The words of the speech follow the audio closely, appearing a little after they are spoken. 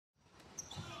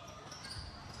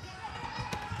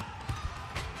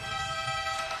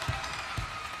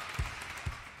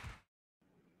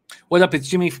What up? It's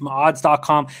Jimmy from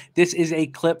odds.com. This is a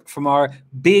clip from our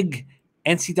big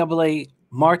NCAA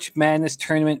March Madness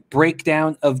tournament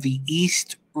breakdown of the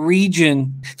East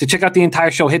region. To check out the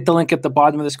entire show, hit the link at the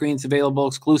bottom of the screen. It's available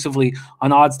exclusively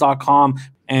on odds.com.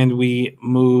 And we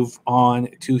move on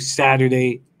to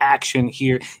Saturday action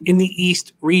here in the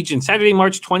East region. Saturday,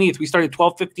 March 20th, we start at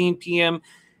 12:15 p.m.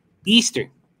 Eastern.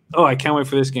 Oh, I can't wait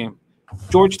for this game.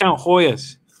 Georgetown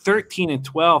Hoyas,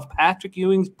 13-12. Patrick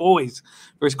Ewing's boys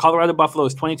versus Colorado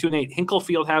Buffaloes, 22-8. Hinkle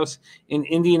Fieldhouse in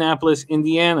Indianapolis,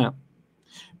 Indiana.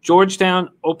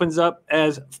 Georgetown opens up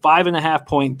as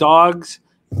 5.5-point dogs.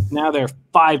 Now they're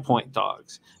 5-point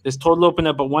dogs. This total opened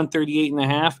up at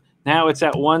 138.5. Now it's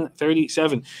at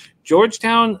 137.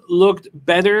 Georgetown looked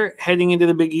better heading into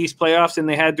the Big East playoffs than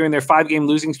they had during their 5-game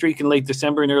losing streak in late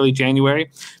December and early January.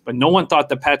 But no one thought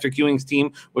that Patrick Ewing's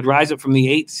team would rise up from the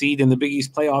 8th seed in the Big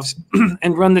East playoffs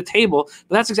and run the table.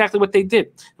 But that's exactly what they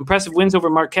did. Impressive wins over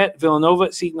Marquette,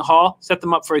 Villanova, Seton Hall set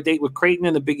them up for a date with Creighton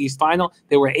in the Big East final.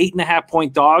 They were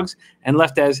 8.5-point dogs and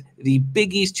left as the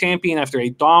Big East champion after a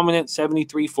dominant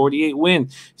 73-48 win.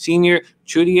 Senior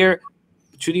Chudier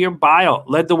Bile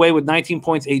led the way with 19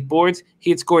 points, 8 boards. He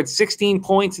had scored 16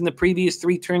 points in the previous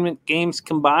 3 tournament games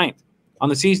combined. On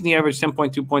the season, he averaged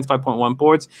 10.2 points, 5.1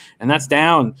 boards, and that's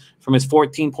down from his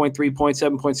 14.3 points,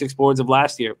 7.6 boards of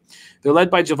last year. They're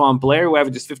led by Javon Blair, who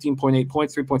averages 15.8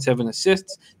 points, 3.7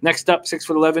 assists. Next up,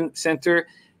 6'11" center,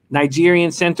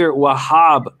 Nigerian center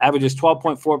Wahab averages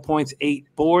 12.4 points, 8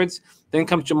 boards. Then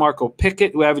comes Jamarco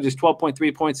Pickett, who averages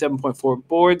 12.3 points, 7.4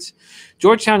 boards.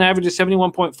 Georgetown averages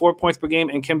 71.4 points per game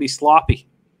and can be sloppy.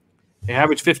 They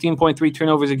average 15.3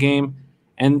 turnovers a game,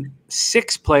 and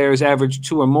 6 players average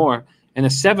 2 or more, and a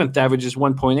 7th averages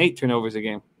 1.8 turnovers a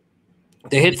game.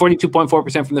 They hit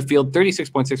 42.4% from the field,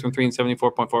 36.6 from 3, and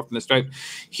 74.4 from the stripe.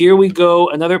 Here we go,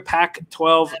 another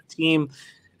Pac-12 team,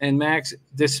 and Max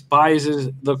despises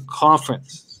the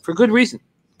conference for good reason.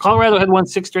 Colorado had won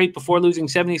 6 straight before losing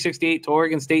 70-68 to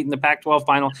Oregon State in the Pac-12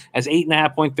 final as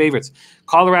 8.5-point favorites.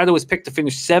 Colorado was picked to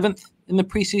finish 7th in the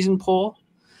preseason poll,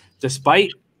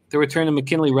 despite the return of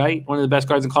McKinley Wright, one of the best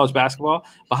guards in college basketball.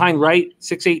 Behind Wright,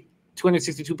 6'8",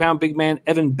 262-pound big man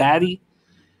Evan Batty.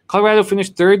 Colorado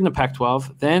finished 3rd in the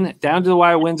Pac-12, then down to the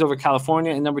wire wins over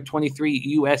California and number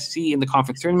 23 USC in the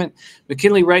conference tournament.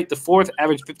 McKinley Wright, the 4th,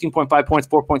 averaged 15.5 points,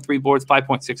 4.3 boards,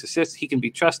 5.6 assists. He can be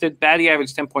trusted. Batty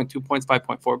averaged 10.2 points,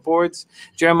 5.4 boards.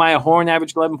 Jeremiah Horn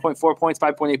averaged 11.4 points,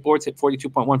 5.8 boards, hit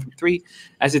 42.1 from 3.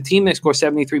 As a team, they score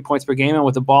 73 points per game, and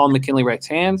with the ball in McKinley Wright's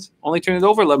hands, only turn it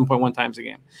over 11.1 times a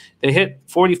game. They hit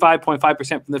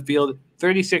 45.5% from the field,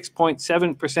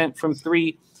 36.7% from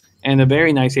 3, and a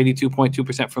very nice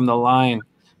 82.2% from the line.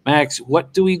 Max,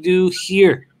 what do we do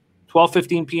here?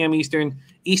 12:15 p.m. Eastern,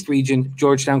 East Region,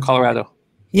 Georgetown, Colorado.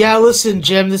 Yeah, listen,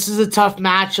 Jim, this is a tough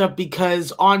matchup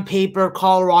because on paper,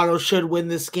 Colorado should win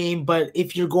this game. But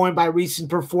if you're going by recent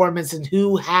performance and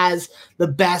who has the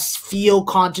best feel,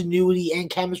 continuity, and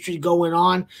chemistry going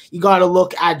on, you got to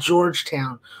look at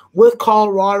Georgetown. With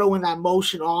Colorado in that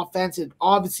motion offense, it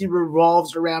obviously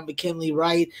revolves around McKinley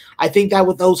Wright. I think that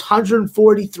with those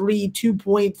 143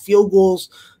 two-point field goals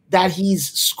that he's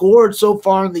scored so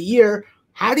far in the year,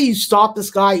 how do you stop this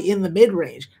guy in the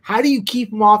mid-range? How do you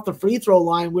keep him off the free throw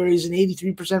line where he's an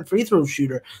 83% free throw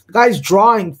shooter? The guy's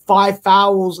drawing 5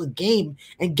 fouls a game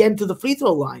and getting to the free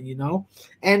throw line, you know?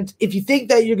 And if you think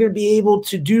that you're going to be able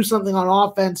to do something on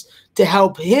offense to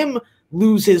help him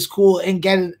lose his cool and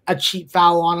get a cheap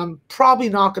foul on him, probably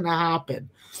not going to happen.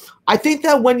 I think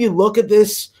that when you look at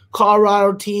this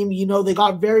Colorado team, you know, they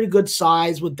got very good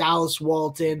size with Dallas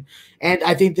Walton, and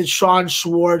I think that Sean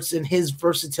Schwartz and his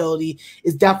versatility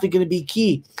is definitely going to be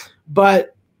key.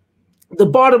 But the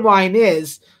bottom line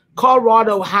is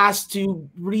Colorado has to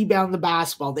rebound the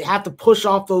basketball. They have to push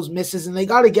off those misses, and they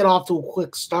got to get off to a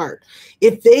quick start.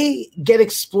 If they get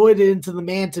exploited into the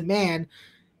man-to-man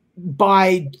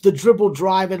by the dribble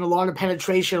drive and a lot of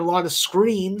penetration, a lot of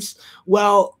screens,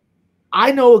 well,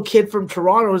 I know a kid from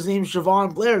Toronto, his name's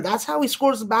Javon Blair. That's how he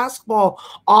scores the basketball,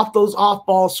 off those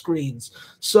off-ball screens.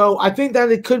 So I think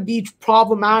that it could be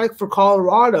problematic for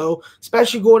Colorado,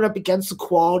 especially going up against the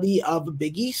quality of a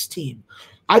Big East team.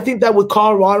 I think that with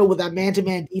Colorado, with that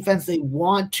man-to-man defense, they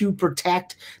want to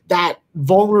protect that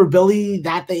vulnerability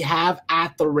that they have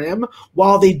at the rim.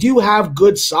 While they do have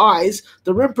good size,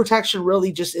 the rim protection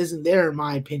really just isn't there, in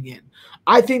my opinion.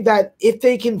 I think that if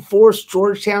they can force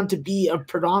Georgetown to be a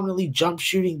predominantly jump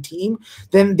shooting team,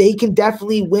 then they can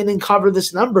definitely win and cover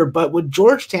this number. But with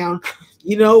Georgetown,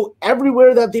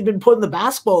 everywhere that they've been putting the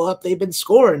basketball up, they've been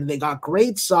scoring. They got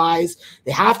great size.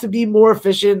 They have to be more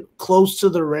efficient close to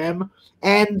the rim.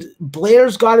 And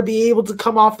Blair's got to be able to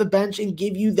come off the bench and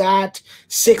give you that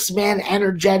six-man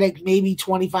energetic, maybe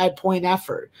 25-point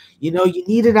effort. You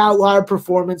need an outlier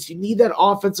performance. You need that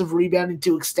offensive rebounding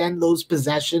to extend those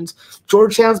possessions.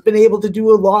 Georgetown's been able to do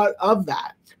a lot of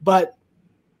that. But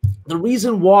the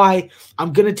reason why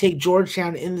I'm going to take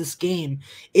Georgetown in this game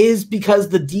is because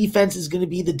the defense is going to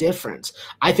be the difference.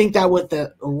 I think that with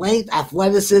the length,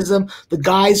 athleticism, the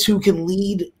guys who can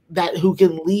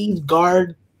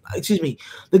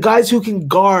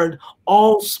guard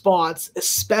all spots,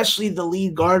 especially the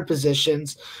lead guard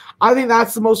positions, I think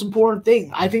that's the most important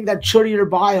thing. I think that Chudi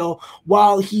Bio,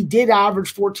 while he did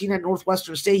average 14 at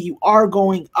Northwestern State, you are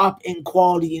going up in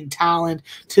quality and talent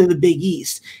to the Big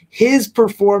East. His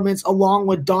performance, along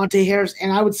with Dante Harris,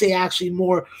 and I would say actually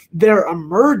more their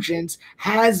emergence,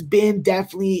 has been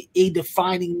definitely a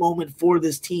defining moment for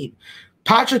this team.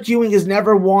 Patrick Ewing has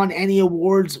never won any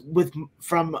awards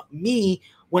from me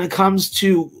when it comes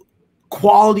to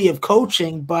quality of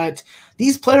coaching, but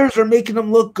these players are making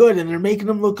them look good, and they're making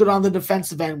them look good on the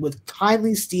defensive end with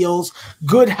timely steals,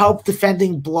 good help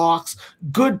defending blocks,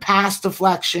 good pass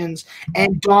deflections,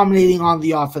 and dominating on the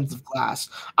offensive glass.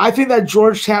 I think that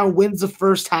Georgetown wins the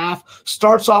first half,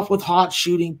 starts off with hot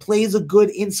shooting, plays a good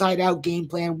inside-out game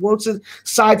plan, works it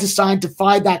side to side to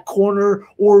find that corner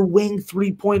or wing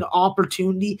three-point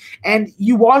opportunity, and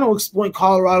you want to exploit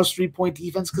Colorado's three-point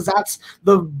defense because that's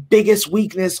the biggest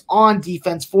weakness on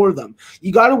defense for them.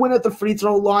 You got to win at the free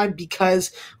throw line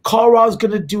because Colorado's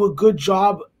going to do a good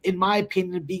job, in my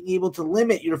opinion, of being able to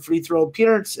limit your free throw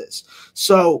appearances.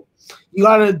 So you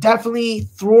got to definitely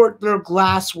thwart their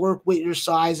glass work with your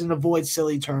size and avoid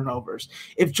silly turnovers.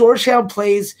 If Georgetown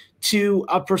plays to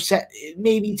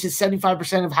maybe to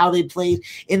 75% of how they played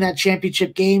in that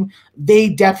championship game, they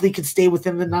definitely could stay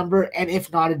within the number and if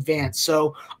not advance.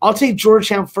 So I'll take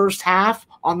Georgetown first half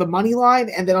on the money line,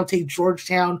 and then I'll take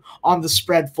Georgetown on the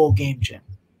spread full game, Jim.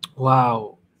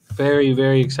 Wow. Very,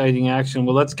 very exciting action.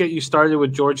 Well, let's get you started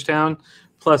with Georgetown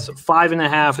plus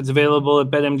 5.5. It's available at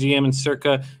BetMGM and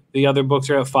Circa. The other books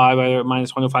are at 5, either at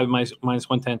minus 105 and minus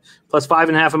 110. Plus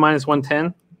 5.5 and minus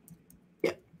 110.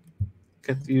 Yeah.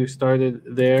 Get you started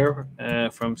there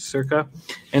from Circa.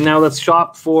 And now let's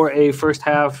shop for a first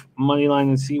half money line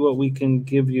and see what we can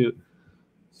give you.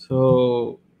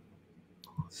 So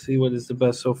let's see what is the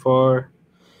best so far.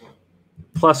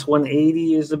 Plus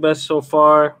 180 is the best so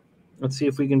far. Let's see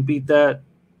if we can beat that.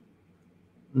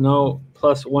 No,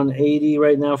 plus 180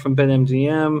 right now from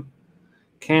BetMGM.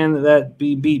 Can that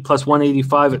be beat? Plus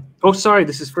 185. Oh, sorry,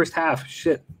 this is first half.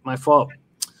 Shit, my fault.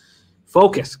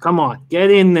 Focus. Come on, get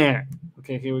in there.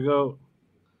 Okay, here we go.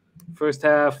 First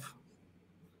half.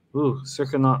 Ooh,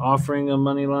 Circa not offering a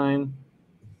money line.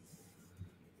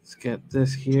 Let's get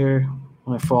this here.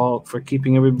 My fault for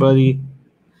keeping everybody.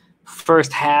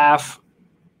 First half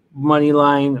money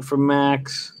line for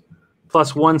Max.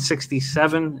 Plus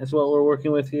 167 is what we're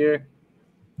working with here.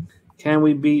 Can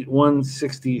we beat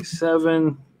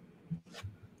 167?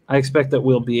 I expect that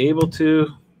we'll be able to.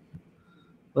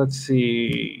 Let's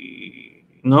see.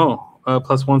 No,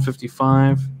 plus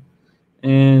 155.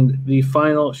 And the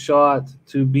final shot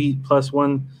to beat plus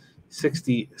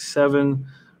 167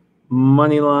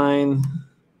 money line.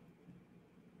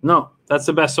 No, that's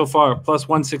the best so far. Plus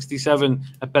 167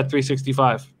 at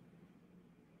Bet365.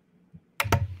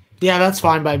 Yeah, that's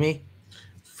fine by me.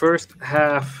 First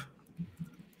half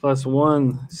plus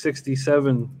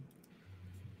 167,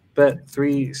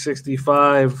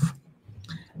 Bet365.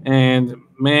 And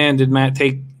man, did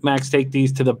Max take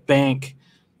these to the bank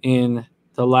in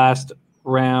the last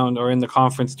round or in the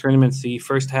conference tournaments. The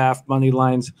first half money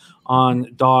lines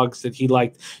on dogs that he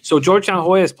liked. So Georgetown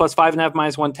Hoyas plus 5.5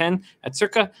 minus 110 at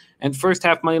Circa, and first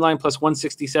half money line plus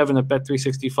 167 at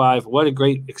Bet365. What a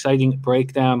great, exciting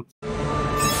breakdown.